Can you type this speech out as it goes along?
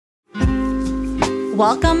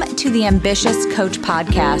Welcome to the Ambitious Coach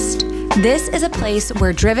Podcast. This is a place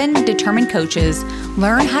where driven, determined coaches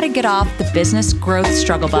learn how to get off the business growth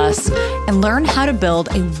struggle bus and learn how to build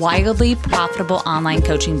a wildly profitable online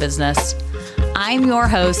coaching business. I'm your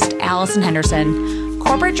host, Allison Henderson,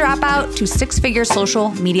 corporate dropout to six-figure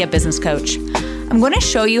social media business coach. I'm going to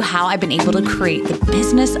show you how I've been able to create the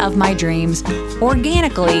business of my dreams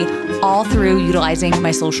organically, all through utilizing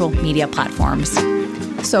my social media platforms.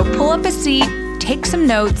 So pull up a seat, take some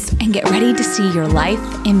notes, and get ready to see your life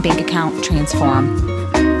and bank account transform.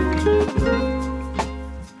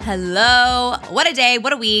 Hello, what a day,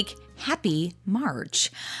 what a week. Happy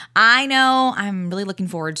March. I know I'm really looking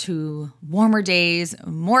forward to warmer days,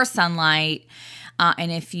 more sunlight.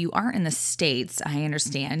 And if you aren't in the States, I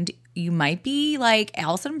understand you might be like,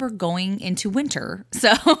 Allison, we're going into winter.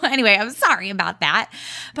 So anyway, I'm sorry about that.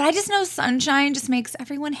 But I just know sunshine just makes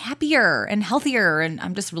everyone happier and healthier. And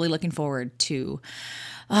I'm just really looking forward to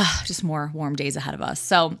just more warm days ahead of us.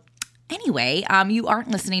 So anyway, you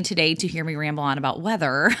aren't listening today to hear me ramble on about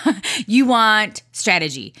weather. You want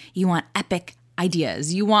strategy. You want epic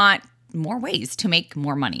ideas. You want more ways to make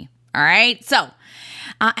more money. All right. So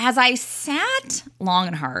as I sat long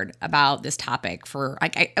and hard about this topic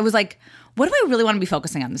I was like, what do I really want to be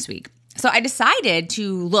focusing on this week? So I decided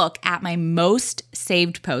to look at my most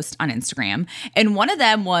saved posts on Instagram, and one of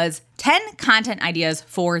them was 10 content ideas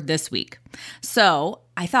for this week. So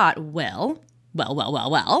I thought, well,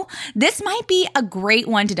 this might be a great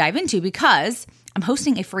one to dive into because I'm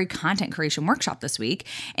hosting a free content creation workshop this week.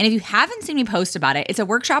 And if you haven't seen me post about it, it's a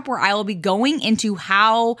workshop where I will be going into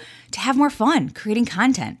how to have more fun creating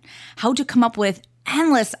content, how to come up with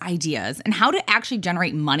endless ideas, and how to actually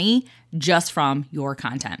generate money just from your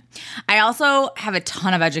content. I also have a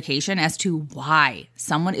ton of education as to why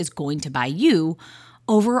someone is going to buy you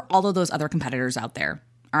over all of those other competitors out there.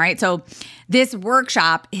 All right, so this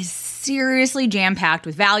workshop is seriously jam-packed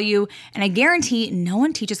with value, and I guarantee no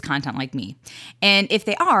one teaches content like me. And if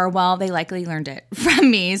they are, well, they likely learned it from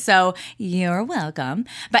me, so you're welcome.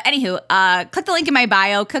 But anywho, click the link in my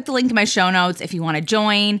bio, click the link in my show notes if you want to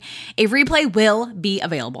join. A replay will be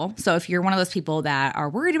available, so if you're one of those people that are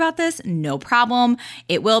worried about this, no problem.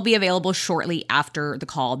 It will be available shortly after the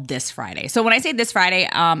call this Friday. So when I say this Friday,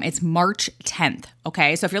 it's March 10th.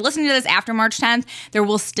 Okay, so if you're listening to this after March 10th, there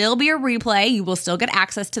will still be a replay. You will still get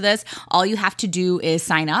access to this. All you have to do is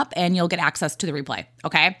sign up and you'll get access to the replay,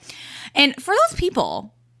 okay? And for those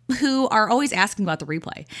people who are always asking about the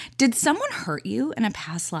replay, did someone hurt you in a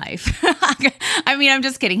past life? I mean, I'm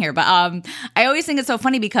just kidding here, but I always think it's so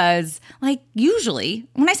funny because usually,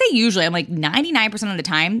 when I say usually, I'm like 99% of the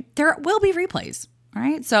time, there will be replays. All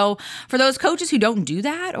right. So for those coaches who don't do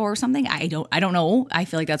that or something, I don't know. I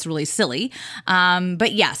feel like that's really silly.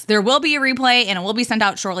 But yes, there will be a replay and it will be sent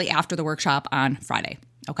out shortly after the workshop on Friday.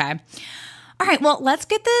 Okay. All right, well, let's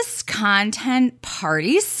get this content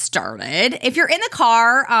party started. If you're in the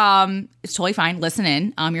car, it's totally fine. Listen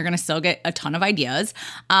in. You're going to still get a ton of ideas.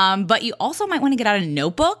 But you also might want to get out a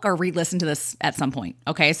notebook or re-listen to this at some point.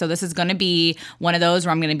 Okay, so this is going to be one of those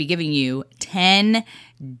where I'm going to be giving you 10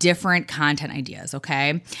 different content ideas,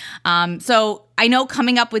 okay? So I know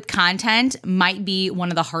coming up with content might be one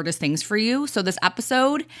of the hardest things for you. So this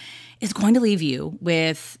episode is going to leave you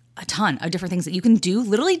with a ton of different things that you can do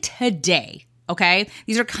literally today. Okay?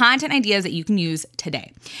 These are content ideas that you can use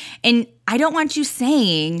today. And I don't want you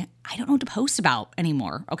saying, I don't know what to post about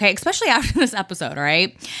anymore. Okay? Especially after this episode, all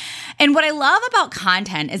right? And what I love about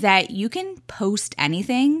content is that you can post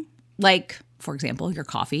anything, like, for example, your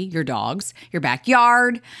coffee, your dogs, your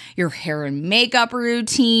backyard, your hair and makeup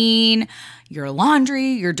routine, your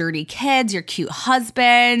laundry, your dirty kids, your cute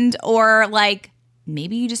husband, or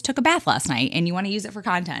maybe you just took a bath last night and you want to use it for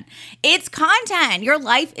content. It's content. Your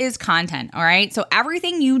life is content, all right? So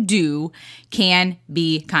everything you do can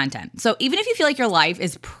be content. So even if you feel like your life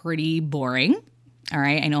is pretty boring, all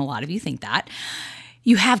right? I know a lot of you think that.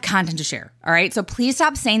 You have content to share, all right? So please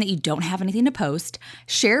stop saying that you don't have anything to post.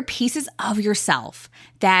 Share pieces of yourself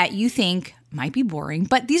that you think might be boring,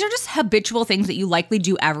 but these are just habitual things that you likely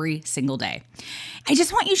do every single day. I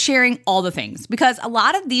just want you sharing all the things because a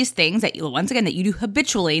lot of these things that you do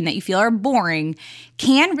habitually and that you feel are boring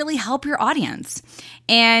can really help your audience.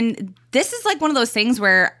 And this is one of those things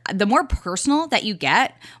where the more personal that you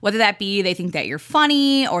get, whether that be they think that you're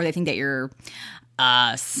funny or they think that you're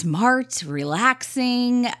smart,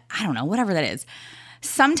 relaxing, I don't know, whatever that is.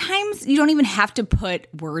 Sometimes you don't even have to put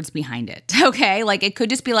words behind it, okay? It could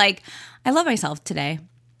just be I love myself today.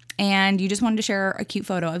 and you just wanted to share a cute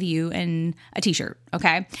photo of you in a t-shirt,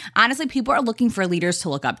 okay? Honestly, people are looking for leaders to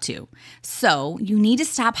look up to. So you need to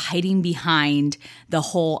stop hiding behind the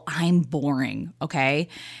whole I'm boring, okay?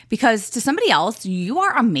 Because to somebody else, you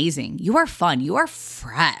are amazing. You are fun. You are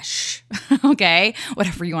fresh, okay?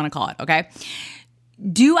 Whatever you want to call it, okay?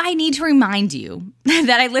 Do I need to remind you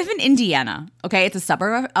that I live in Indiana, okay? It's a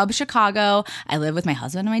suburb of Chicago. I live with my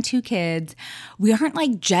husband and my 2 kids. We aren't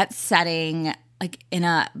like jet setting like in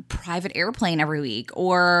a private airplane every week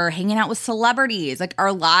or hanging out with celebrities. Like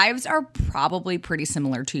our lives are probably pretty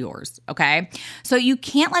similar to yours, okay? So you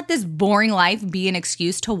can't let this boring life be an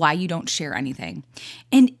excuse to why you don't share anything.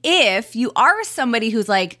 And if you are somebody who's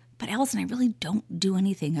like, but Allison, I really don't do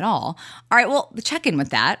anything at all right, well, check in with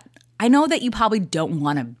that. I know that you probably don't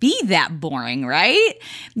want to be that boring, right?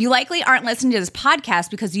 You likely aren't listening to this podcast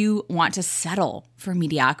because you want to settle for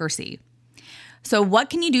mediocrity. So what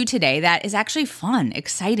can you do today that is actually fun,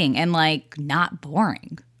 exciting, and like not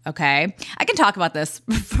boring? Okay. I can talk about this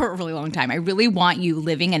for a really long time. I really want you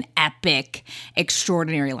living an epic,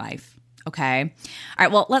 extraordinary life. Okay. All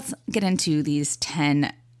right. Well, let's get into these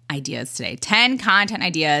 10 ideas today. 10 content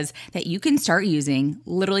ideas that you can start using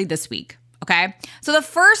literally this week. Okay. So the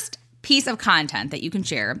first piece of content that you can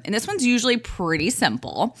share, and this one's usually pretty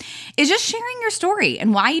simple, is just sharing your story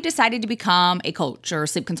and why you decided to become a coach or a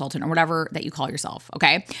sleep consultant or whatever that you call yourself,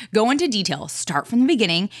 okay? Go into detail, start from the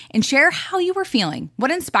beginning, and share how you were feeling, what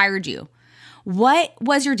inspired you, what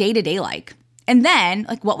was your day-to-day like, and then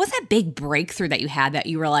like what was that big breakthrough that you had that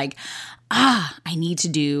you were like, I need to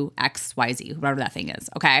do X, Y, Z, whatever that thing is,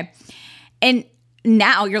 okay? And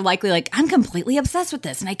now you're likely like, I'm completely obsessed with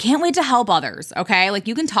this and I can't wait to help others, okay? Like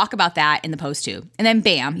you can talk about that in the post too. And then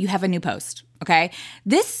bam, you have a new post, okay?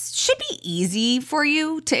 This should be easy for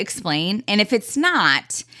you to explain. And if it's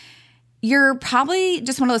not, you're probably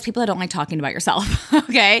just one of those people that don't like talking about yourself,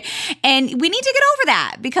 okay? And we need to get over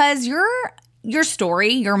that because your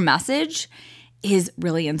story, your message is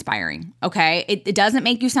really inspiring, okay? It doesn't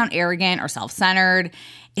make you sound arrogant or self-centered.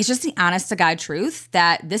 It's just the honest to God truth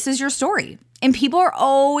that this is your story. And people are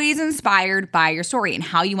always inspired by your story and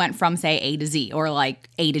how you went from, say, A to Z or like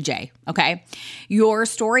A to J, okay? Your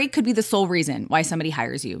story could be the sole reason why somebody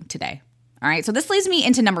hires you today, all right? So this leads me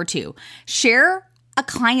into number 2. Share a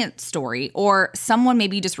client story or someone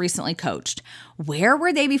maybe you just recently coached. Where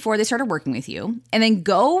were they before they started working with you? And then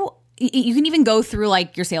you can even go through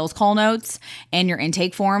like your sales call notes and your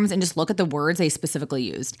intake forms and just look at the words they specifically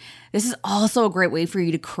used. This is also a great way for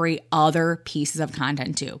you to create other pieces of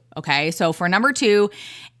content too, okay? So for number 2,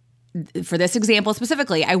 for this example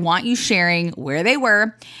specifically, I want you sharing where they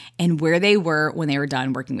were and where they were when they were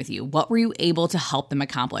done working with you. What were you able to help them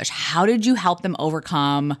accomplish? How did you help them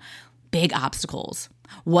overcome big obstacles?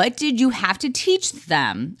 What did you have to teach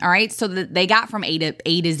them? All right. So that they got from A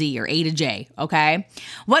to Z or A to J. Okay.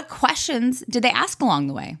 What questions did they ask along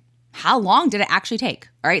the way? How long did it actually take?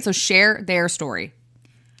 All right. So share their story.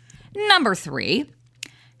 Number 3,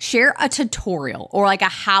 share a tutorial or like a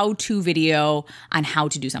how-to video on how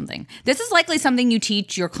to do something. This is likely something you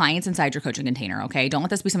teach your clients inside your coaching container. Okay. Don't let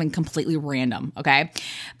this be something completely random. Okay.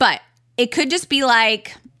 But it could just be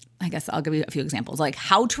like, I guess I'll give you a few examples, like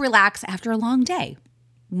how to relax after a long day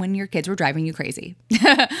when your kids were driving you crazy.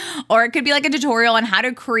 Or it could be like a tutorial on how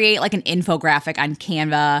to create like an infographic on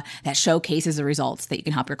Canva that showcases the results that you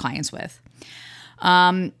can help your clients with.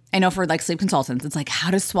 I know for like sleep consultants, it's like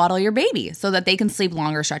how to swaddle your baby so that they can sleep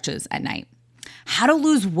longer stretches at night. How to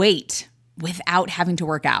lose weight without having to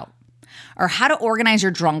work out. Or how to organize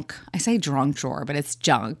your I say drunk drawer, but it's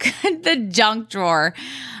junk. The junk drawer.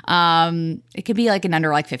 It could be like in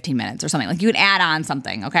under like 15 minutes or something. Like you would add on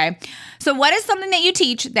something, okay? So what is something that you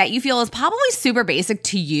teach that you feel is probably super basic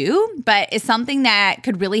to you, but is something that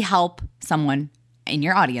could really help someone in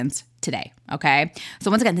your audience today, okay?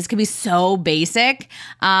 So once again, this could be so basic,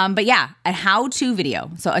 but yeah, a how-to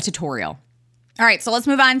video, so a tutorial. All right, so let's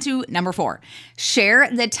move on to number 4. Share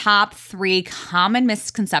the top 3 common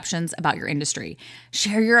misconceptions about your industry.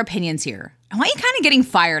 Share your opinions here. I want you kind of getting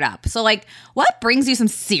fired up. So like, what brings you some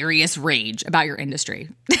serious rage about your industry?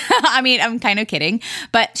 I mean, I'm kind of kidding,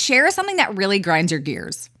 but share something that really grinds your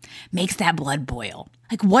gears, makes that blood boil.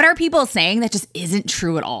 Like, what are people saying that just isn't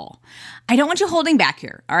true at all? I don't want you holding back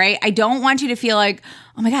here, all right? I don't want you to feel like,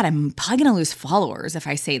 oh my God, I'm probably going to lose followers if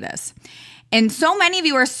I say this. And so many of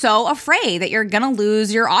you are so afraid that you're going to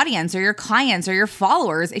lose your audience or your clients or your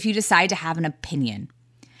followers if you decide to have an opinion.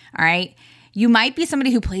 All right. You might be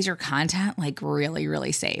somebody who plays your content like really,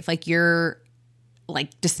 really safe. Like you're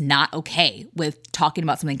like just not okay with talking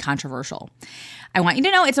about something controversial. I want you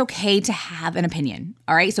to know it's okay to have an opinion.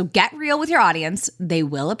 All right. So get real with your audience. They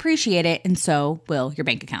will appreciate it. And so will your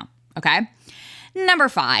bank account. Okay. Number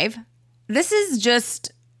 5, this is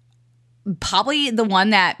just probably the one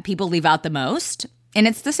that people leave out the most. And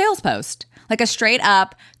it's the sales post, like a straight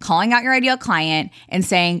up calling out your ideal client and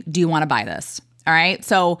saying, do you want to buy this? All right.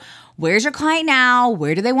 So where's your client now?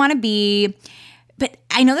 Where do they want to be? But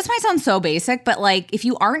I know this might sound so basic, but like if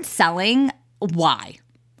you aren't selling, why?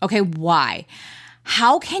 Okay, why?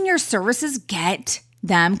 How can your services get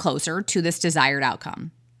them closer to this desired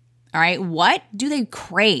outcome? All right, what do they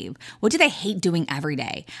crave? What do they hate doing every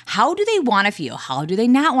day? How do they want to feel? How do they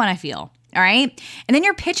not want to feel? All right, and then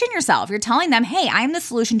you're pitching yourself. You're telling them, hey, I'm the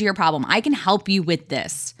solution to your problem. I can help you with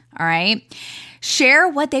this. All right. Share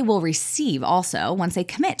what they will receive also once they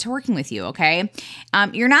commit to working with you, okay?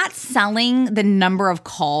 You're not selling the number of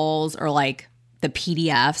calls or like the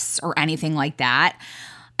PDFs or anything like that.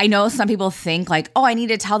 I know some people think like, oh, I need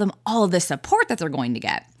to tell them all of the support that they're going to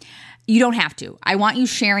get. You don't have to. I want you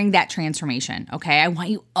sharing that transformation, okay? I want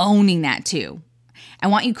you owning that too. I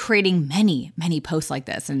want you creating many, many posts like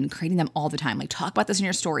this and creating them all the time. Like talk about this in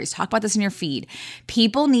your stories, talk about this in your feed.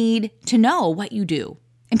 People need to know what you do.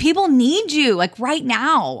 And people need you like right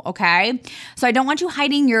now, okay? So I don't want you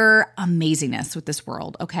hiding your amazingness with this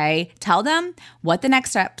world, okay? Tell them what the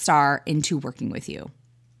next steps are into working with you.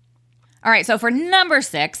 All right, so for number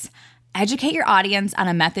 6, educate your audience on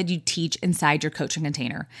a method you teach inside your coaching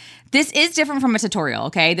container. This is different from a tutorial,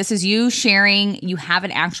 okay? This is you sharing you have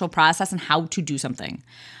an actual process on how to do something.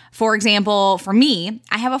 For example, for me,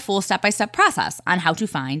 I have a full step-by-step process on how to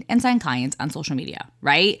find and sign clients on social media,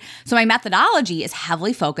 right? So my methodology is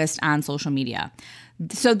heavily focused on social media.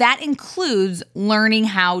 So that includes learning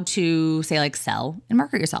how to say like sell and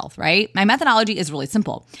market yourself, right? My methodology is really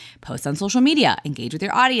simple. Post on social media, engage with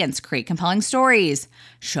your audience, create compelling stories,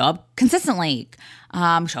 show up consistently,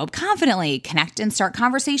 show up confidently, connect and start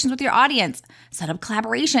conversations with your audience, set up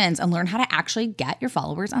collaborations, and learn how to actually get your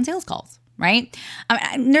followers on sales calls. Right?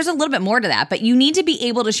 There's a little bit more to that, but you need to be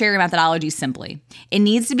able to share your methodology simply. It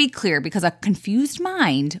needs to be clear because a confused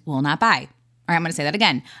mind will not buy. All right, I'm going to say that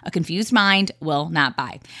again. A confused mind will not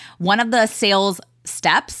buy. One of the sales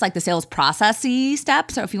steps, like the sales processy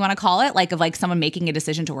steps, or if you want to call it, like of like someone making a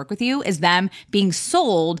decision to work with you, is them being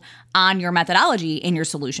sold on your methodology and your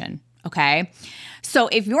solution. Okay. So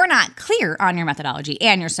if you're not clear on your methodology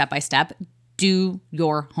and your step-by-step, do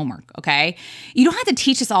your homework, okay? You don't have to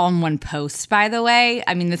teach this all in one post, by the way.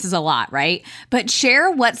 I mean, this is a lot, right? But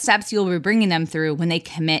share what steps you'll be bringing them through when they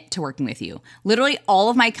commit to working with you. Literally,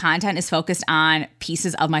 all of my content is focused on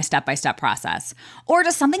pieces of my step-by-step process or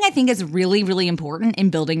just something I think is really, really important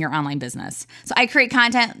in building your online business. So I create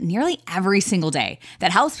content nearly every single day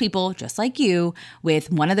that helps people just like you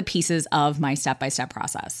with one of the pieces of my step-by-step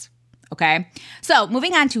process. Okay, so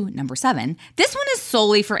moving on to number 7. This one is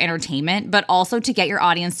solely for entertainment, but also to get your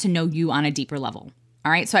audience to know you on a deeper level.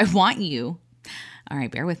 All right, so I want you, all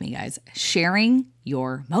right, bear with me, guys, sharing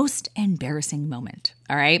your most embarrassing moment.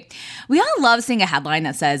 All right, we all love seeing a headline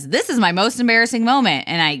that says, "This is my most embarrassing moment,"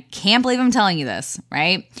 and I can't believe I'm telling you this,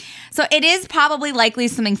 right? So it is probably likely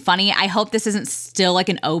something funny. I hope this isn't still like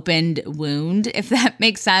an opened wound, if that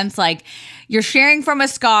makes sense. Like you're sharing from a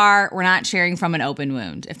scar, we're not sharing from an open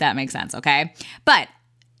wound, if that makes sense, okay? But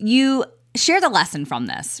you share the lesson from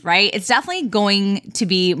this, right? It's definitely going to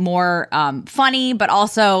be more funny, but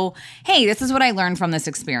also, hey, this is what I learned from this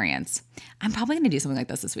experience. I'm probably going to do something like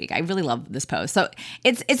this week. I really love this post. So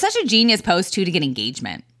it's such a genius post too to get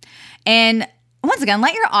engagement. And once again,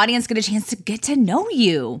 let your audience get a chance to get to know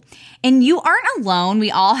you. And you aren't alone. We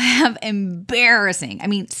all have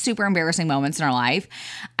super embarrassing moments in our life.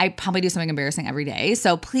 I probably do something embarrassing every day.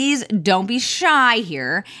 So please don't be shy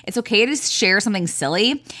here. It's okay to share something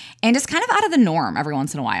silly and just kind of out of the norm every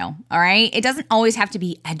once in a while. All right. It doesn't always have to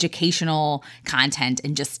be educational content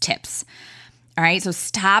and just tips. All right. So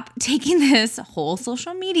stop taking this whole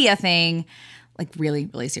social media thing like really,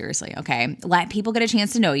 really seriously, okay? Let people get a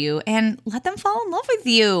chance to know you and let them fall in love with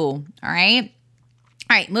you, all right?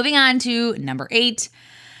 All right, moving on to number 8,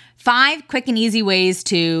 5 quick and easy ways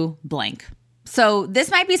to blank. So this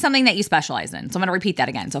might be something that you specialize in. So I'm going to repeat that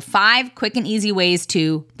again. So 5 quick and easy ways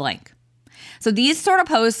to blank. So these sort of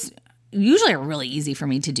posts usually are really easy for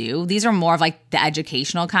me to do. These are more of like the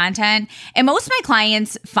educational content. And most of my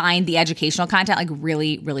clients find the educational content like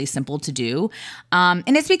really, really simple to do.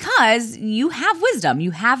 And it's because you have wisdom,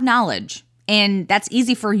 you have knowledge. And that's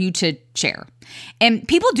easy for you to share. And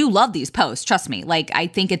people do love these posts, trust me. Like, I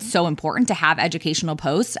think it's so important to have educational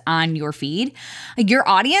posts on your feed. Like, your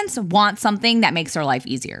audience wants something that makes their life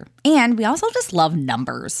easier. And we also just love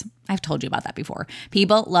numbers. I've told you about that before.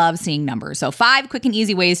 People love seeing numbers. So 5 quick and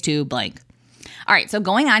easy ways to blank. All right, so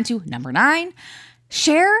going on to number 9,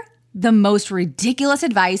 share the most ridiculous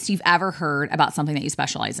advice you've ever heard about something that you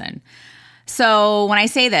specialize in. So when I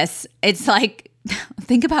say this, it's like,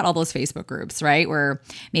 think about all those Facebook groups, right? Where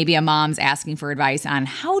maybe a mom's asking for advice on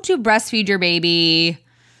how to breastfeed your baby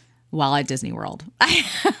while at Disney World.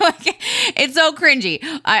 It's so cringy.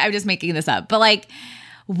 I'm just making this up. But like,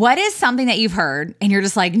 what is something that you've heard and you're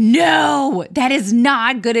just like, no, that is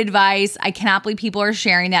not good advice. I cannot believe people are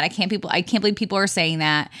sharing that. I can't believe people are saying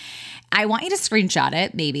that. I want you to screenshot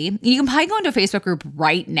it, maybe. You can probably go into a Facebook group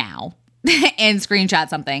right now and screenshot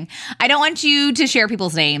something. I don't want you to share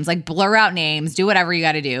people's names, like blur out names, do whatever you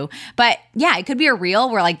got to do. But yeah, it could be a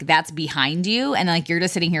reel where like that's behind you and like you're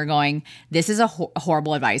just sitting here going, this is a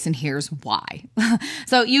horrible advice and here's why.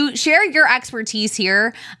 So you share your expertise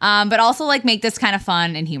here, but also like make this kind of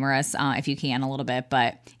fun and humorous if you can a little bit.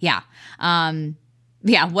 But yeah.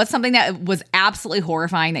 What's something that was absolutely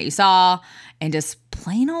horrifying that you saw and just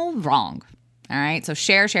plain old wrong? All right. So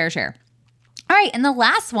share. All right, and the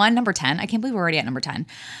last one, number 10, I can't believe we're already at number 10.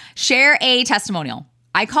 Share a testimonial.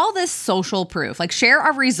 I call this social proof. Like, share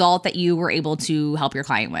a result that you were able to help your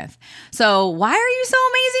client with. So why are you so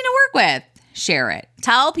amazing to work with? Share it.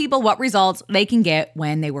 Tell people what results they can get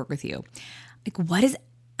when they work with you. Like, what is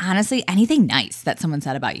honestly anything nice that someone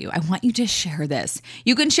said about you? I want you to share this.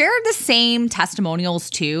 You can share the same testimonials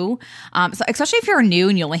too. So especially if you're new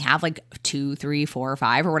and you only have like 2, 3, 4, or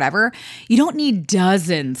 5 or whatever, you don't need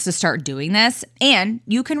dozens to start doing this. And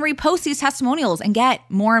you can repost these testimonials and get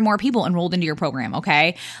more and more people enrolled into your program.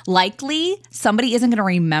 Okay. Likely somebody isn't going to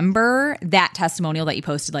remember that testimonial that you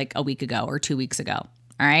posted like a week ago or 2 weeks ago.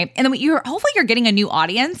 All right. And then hopefully you're getting a new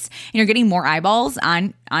audience and you're getting more eyeballs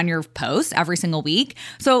on your posts every single week.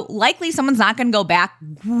 So likely someone's not going to go back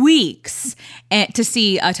weeks to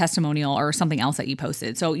see a testimonial or something else that you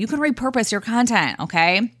posted. So you can repurpose your content.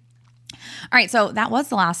 Okay. All right. So that was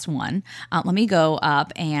the last one. Let me go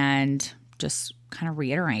up and just kind of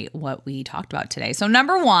reiterate what we talked about today. So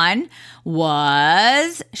number 1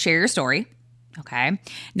 was share your story. Okay.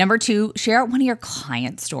 Number 2, share one of your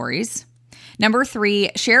client stories. Number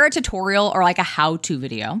 3, share a tutorial or like a how-to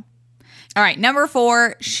video. All right. Number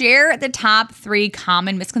 4, share the top 3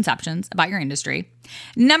 common misconceptions about your industry.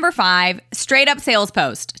 Number 5, straight up sales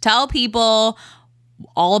post. Tell people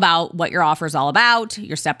all about what your offer is all about,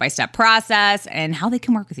 your step-by-step process, and how they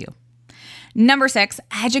can work with you. Number 6,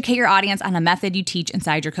 educate your audience on a method you teach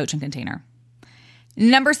inside your coaching container.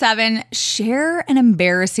 Number 7, share an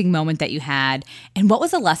embarrassing moment that you had and what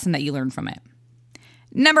was a lesson that you learned from it.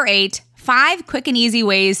 Number 8, 5 quick and easy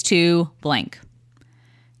ways to blank.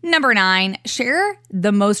 Number 9, share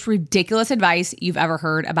the most ridiculous advice you've ever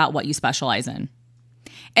heard about what you specialize in.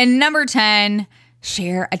 And number 10,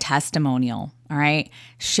 share a testimonial. All right.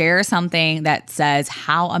 Share something that says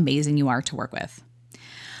how amazing you are to work with.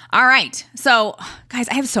 All right. So guys,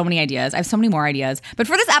 I have so many ideas. I have so many more ideas. But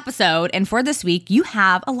for this episode and for this week, you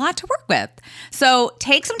have a lot to work with. So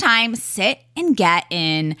take some time, sit and get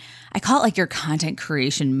in, I call it like your content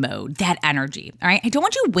creation mode, that energy. All right. I don't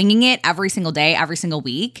want you winging it every single day, every single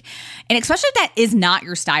week. And especially if that is not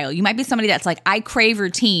your style. You might be somebody that's like, I crave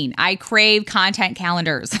routine. I crave content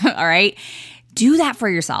calendars. All right. Do that for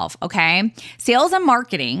yourself, okay? Sales and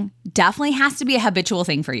marketing definitely has to be a habitual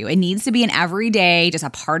thing for you. It needs to be an everyday, just a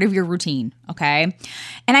part of your routine, okay?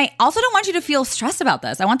 And I also don't want you to feel stressed about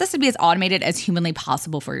this. I want this to be as automated as humanly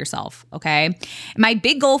possible for yourself, okay? And my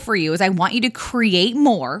big goal for you is I want you to create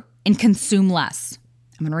more and consume less.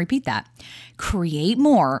 I'm going to repeat that. Create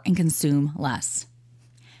more and consume less.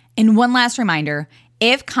 And one last reminder,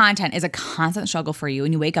 if content is a constant struggle for you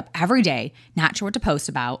and you wake up every day not sure what to post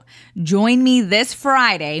about, join me this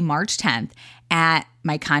Friday, March 10th, at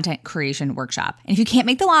my content creation workshop. And if you can't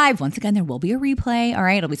make the live, once again, there will be a replay. All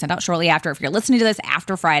right. It'll be sent out shortly after. If you're listening to this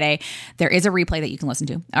after Friday, there is a replay that you can listen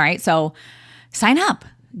to. All right. So sign up.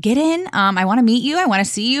 Get in. I want to meet you. I want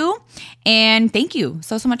to see you. And thank you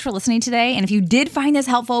so much for listening today. And if you did find this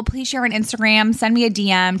helpful, please share on Instagram, send me a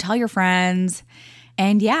DM, tell your friends.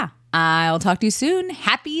 And yeah, I'll talk to you soon.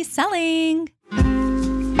 Happy selling.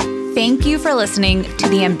 Thank you for listening to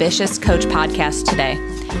the Ambitious Coach podcast today.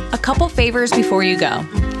 A couple favors before you go.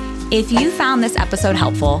 If you found this episode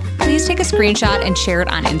helpful, please take a screenshot and share it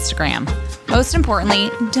on Instagram. Most importantly,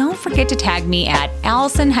 don't forget to tag me at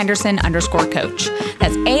Allison Henderson _coach.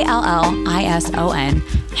 That's ALLISON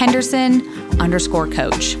Henderson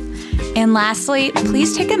 _coach. And lastly,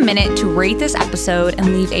 please take a minute to rate this episode and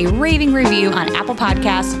leave a raving review on Apple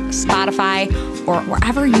Podcasts, Spotify, or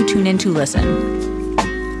wherever you tune in to listen.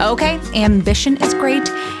 Okay, ambition is great,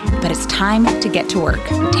 but it's time to get to work.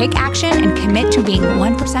 Take action and commit to being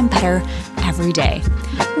 1% better every day.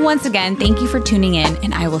 Once again, thank you for tuning in,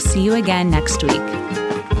 and I will see you again next week.